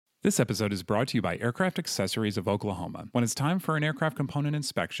This episode is brought to you by Aircraft Accessories of Oklahoma. When it's time for an aircraft component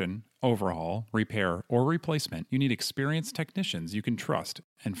inspection, overhaul, repair, or replacement, you need experienced technicians you can trust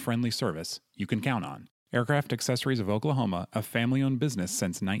and friendly service you can count on. Aircraft Accessories of Oklahoma, a family-owned business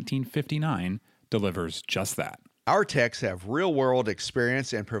since 1959, delivers just that. Our techs have real-world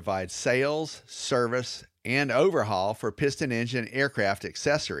experience and provide sales, service, and overhaul for piston engine aircraft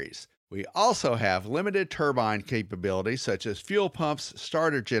accessories. We also have limited turbine capabilities such as fuel pumps,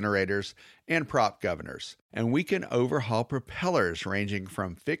 starter generators, and prop governors. And we can overhaul propellers ranging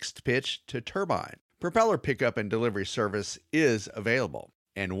from fixed pitch to turbine. Propeller pickup and delivery service is available.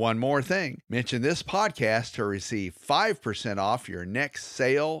 And one more thing, mention this podcast to receive 5% off your next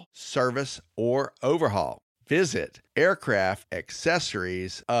sale, service, or overhaul. Visit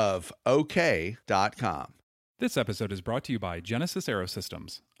aircraftaccessoriesofok.com. This episode is brought to you by Genesis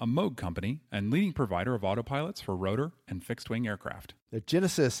Aerosystems, a Moog company and leading provider of autopilots for rotor and fixed-wing aircraft. The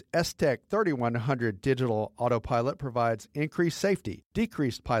Genesis S-Tech 3100 digital autopilot provides increased safety,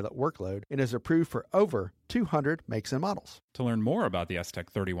 decreased pilot workload, and is approved for over 200 makes and models. To learn more about the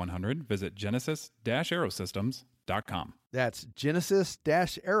S-Tech 3100, visit genesis-aerosystems.com. That's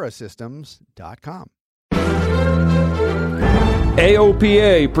genesis-aerosystems.com.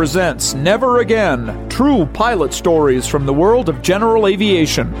 AOPA presents Never Again, True Pilot Stories from the World of General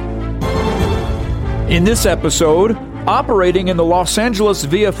Aviation. In this episode, operating in the Los Angeles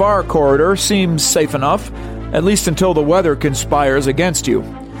VFR corridor seems safe enough, at least until the weather conspires against you.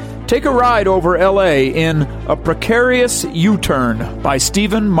 Take a ride over LA in A Precarious U-Turn by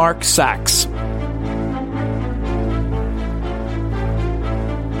Stephen Mark Sachs.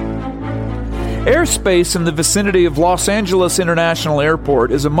 Airspace in the vicinity of Los Angeles International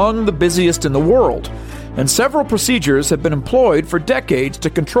Airport is among the busiest in the world, and several procedures have been employed for decades to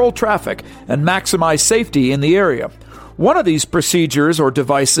control traffic and maximize safety in the area. One of these procedures or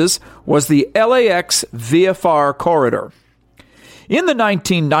devices was the LAX VFR corridor. In the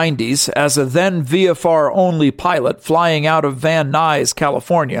 1990s, as a then VFR-only pilot flying out of Van Nuys,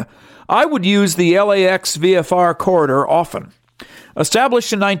 California, I would use the LAX VFR corridor often.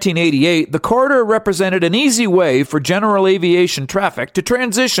 Established in 1988, the corridor represented an easy way for general aviation traffic to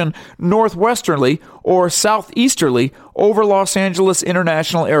transition northwesterly or southeasterly over Los Angeles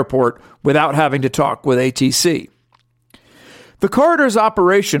International Airport without having to talk with ATC. The corridor's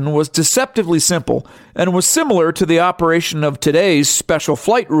operation was deceptively simple and was similar to the operation of today's special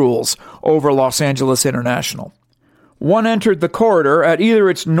flight rules over Los Angeles International. One entered the corridor at either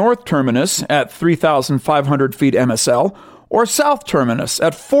its north terminus at 3,500 feet MSL or south terminus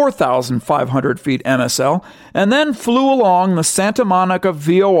at 4,500 feet MSL, and then flew along the Santa Monica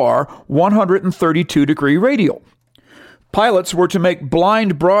VOR 132-degree radial. Pilots were to make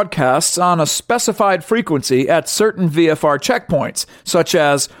blind broadcasts on a specified frequency at certain VFR checkpoints, such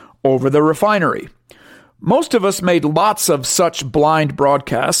as over the refinery. Most of us made lots of such blind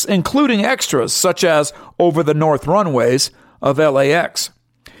broadcasts, including extras such as over the north runways of LAX.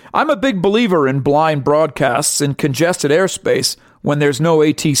 I'm a big believer in blind broadcasts in congested airspace when there's no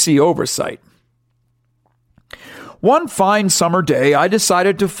ATC oversight. One fine summer day, I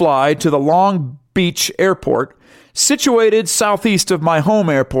decided to fly to the Long Beach Airport, situated southeast of my home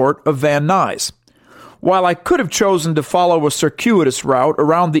airport of Van Nuys. While I could have chosen to follow a circuitous route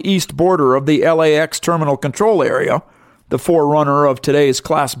around the east border of the LAX terminal control area, the forerunner of today's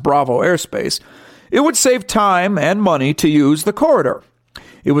Class Bravo airspace, it would save time and money to use the corridor.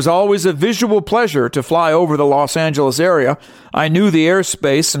 It was always a visual pleasure to fly over the Los Angeles area. I knew the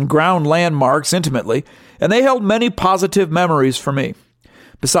airspace and ground landmarks intimately, and they held many positive memories for me.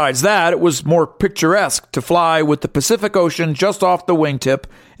 Besides that, it was more picturesque to fly with the Pacific Ocean just off the wingtip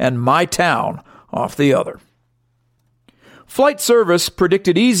and my town off the other. Flight service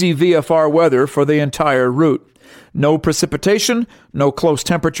predicted easy VFR weather for the entire route. No precipitation, no close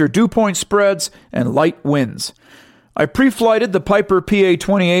temperature dew point spreads, and light winds. I pre-flighted the Piper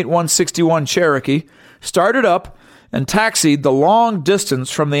PA-28-161 Cherokee, started up, and taxied the long distance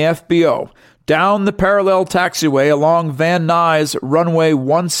from the FBO, down the parallel taxiway along Van Nuys runway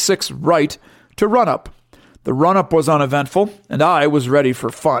 16 right to run-up. The run-up was uneventful, and I was ready for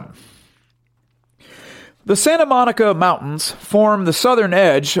fun. The Santa Monica Mountains form the southern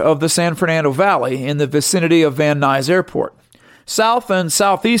edge of the San Fernando Valley in the vicinity of Van Nuys Airport. South and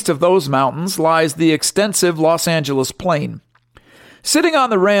southeast of those mountains lies the extensive Los Angeles Plain. Sitting on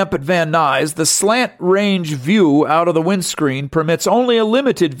the ramp at Van Nuys, the slant range view out of the windscreen permits only a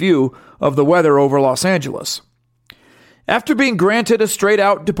limited view of the weather over Los Angeles. After being granted a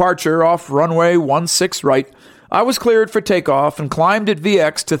straight-out departure off runway 16 right, I was cleared for takeoff and climbed at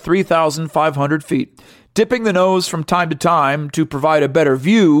VX to 3,500 feet, dipping the nose from time to time to provide a better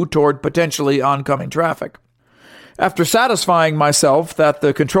view toward potentially oncoming traffic. After satisfying myself that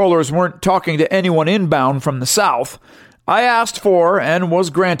the controllers weren't talking to anyone inbound from the south, I asked for and was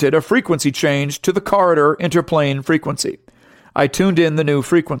granted a frequency change to the corridor interplane frequency. I tuned in the new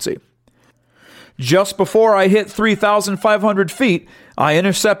frequency. Just before I hit 3,500 feet, I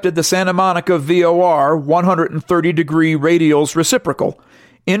intercepted the Santa Monica VOR 130-degree radials reciprocal,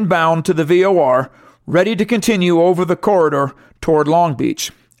 inbound to the VOR, ready to continue over the corridor toward Long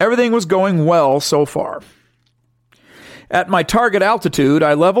Beach. Everything was going well so far. At my target altitude,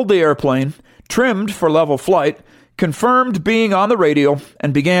 I leveled the airplane, trimmed for level flight, confirmed being on the radial,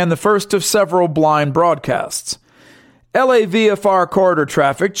 and began the first of several blind broadcasts. LA VFR corridor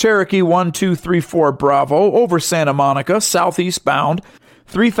traffic, Cherokee 1234 Bravo, over Santa Monica, southeast bound,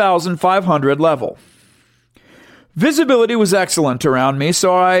 3,500 level. Visibility was excellent around me,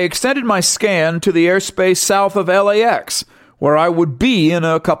 so I extended my scan to the airspace south of LAX, where I would be in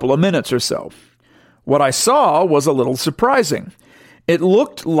a couple of minutes or so. What I saw was a little surprising. It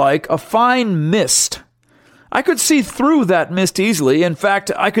looked like a fine mist. I could see through that mist easily. In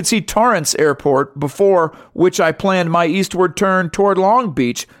fact, I could see Torrance Airport, before which I planned my eastward turn toward Long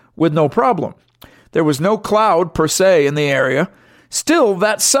Beach with no problem. There was no cloud per se in the area. Still,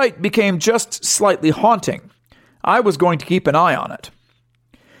 that sight became just slightly haunting. I was going to keep an eye on it.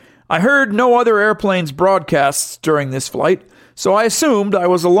 I heard no other airplanes' broadcasts during this flight, so I assumed I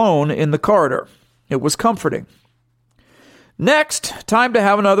was alone in the corridor. It was comforting. Next, time to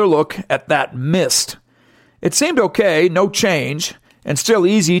have another look at that mist. It seemed okay, no change, and still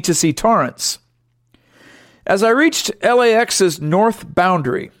easy to see Torrance. As I reached LAX's north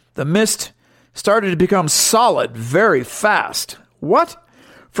boundary, the mist started to become solid very fast. What?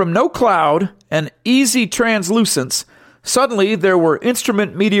 From no cloud and easy translucence, suddenly there were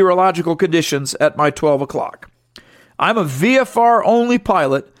instrument meteorological conditions at my 12 o'clock. I'm a VFR-only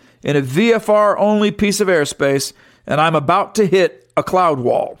pilot in a VFR-only piece of airspace, and I'm about to hit a cloud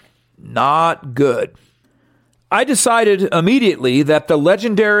wall. Not good. I decided immediately that the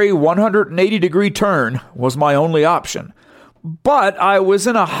legendary 180-degree turn was my only option, but I was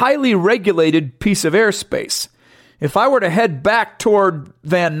in a highly regulated piece of airspace. If I were to head back toward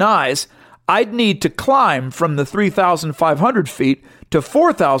Van Nuys, I'd need to climb from the 3,500 feet to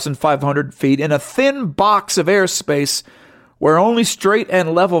 4,500 feet in a thin box of airspace where only straight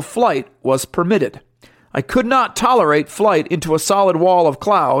and level flight was permitted. I could not tolerate flight into a solid wall of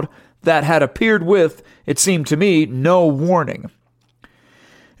cloud that had appeared with, it seemed to me, no warning.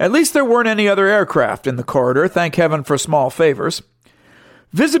 At least there weren't any other aircraft in the corridor, thank heaven for small favors.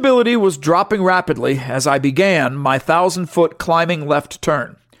 Visibility was dropping rapidly as I began my 1,000-foot climbing left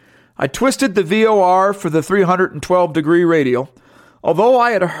turn. I twisted the VOR for the 312-degree radial. Although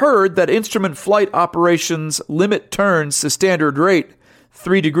I had heard that instrument flight operations limit turns to standard rate,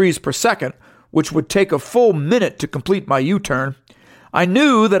 3 degrees per second, which would take a full minute to complete my U-turn, I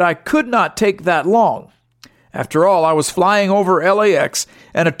knew that I could not take that long. After all, I was flying over LAX,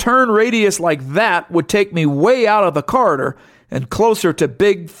 and a turn radius like that would take me way out of the corridor and closer to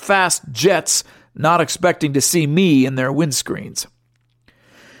big, fast jets not expecting to see me in their windscreens.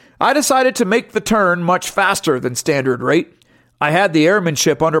 I decided to make the turn much faster than standard rate. I had the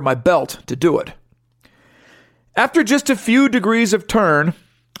airmanship under my belt to do it. After just a few degrees of turn,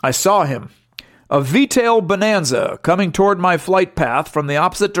 I saw him. A V-tail Bonanza coming toward my flight path from the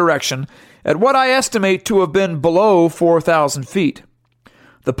opposite direction at what I estimate to have been below 4,000 feet.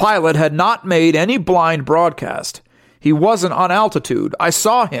 The pilot had not made any blind broadcast. He wasn't on altitude. I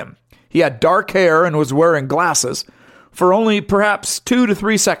saw him. He had dark hair and was wearing glasses for only perhaps 2 to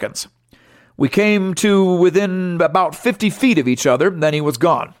 3 seconds. We came to within about 50 feet of each other, then he was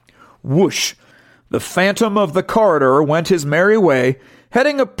gone. Whoosh! The phantom of the corridor went his merry way,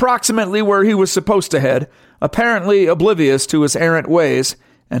 heading approximately where he was supposed to head, apparently oblivious to his errant ways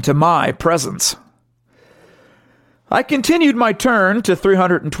and to my presence. I continued my turn to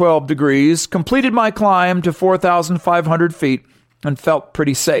 312 degrees, completed my climb to 4,500 feet, and felt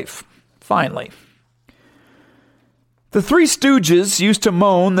pretty safe, finally. The Three Stooges used to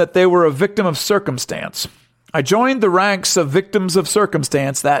moan that they were a victim of circumstance. I joined the ranks of victims of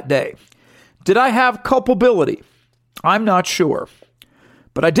circumstance that day. Did I have culpability? I'm not sure.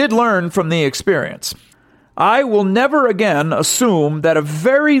 But I did learn from the experience. I will never again assume that a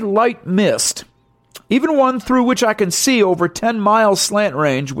very light mist, even one through which I can see over 10 miles slant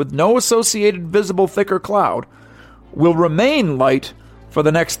range with no associated visible thicker cloud, will remain light for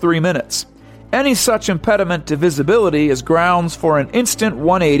the next 3 minutes. Any such impediment to visibility is grounds for an instant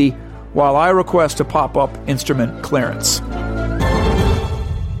 180 while I request a pop-up instrument clearance.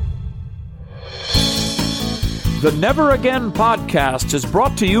 The Never Again podcast is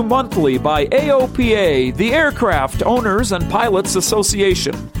brought to you monthly by AOPA, the Aircraft Owners and Pilots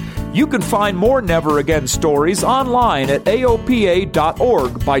Association. You can find more Never Again stories online at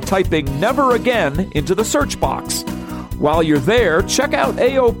AOPA.org by typing Never Again into the search box. While you're there, check out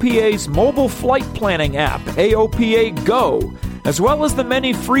AOPA's mobile flight planning app, AOPA Go, as well as the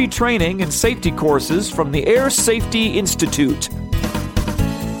many free training and safety courses from the Air Safety Institute.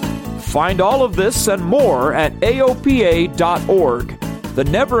 Find all of this and more at AOPA.org. The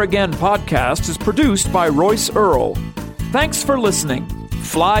Never Again podcast is produced by Royce Earl. Thanks for listening.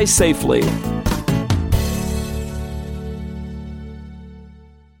 Fly safely.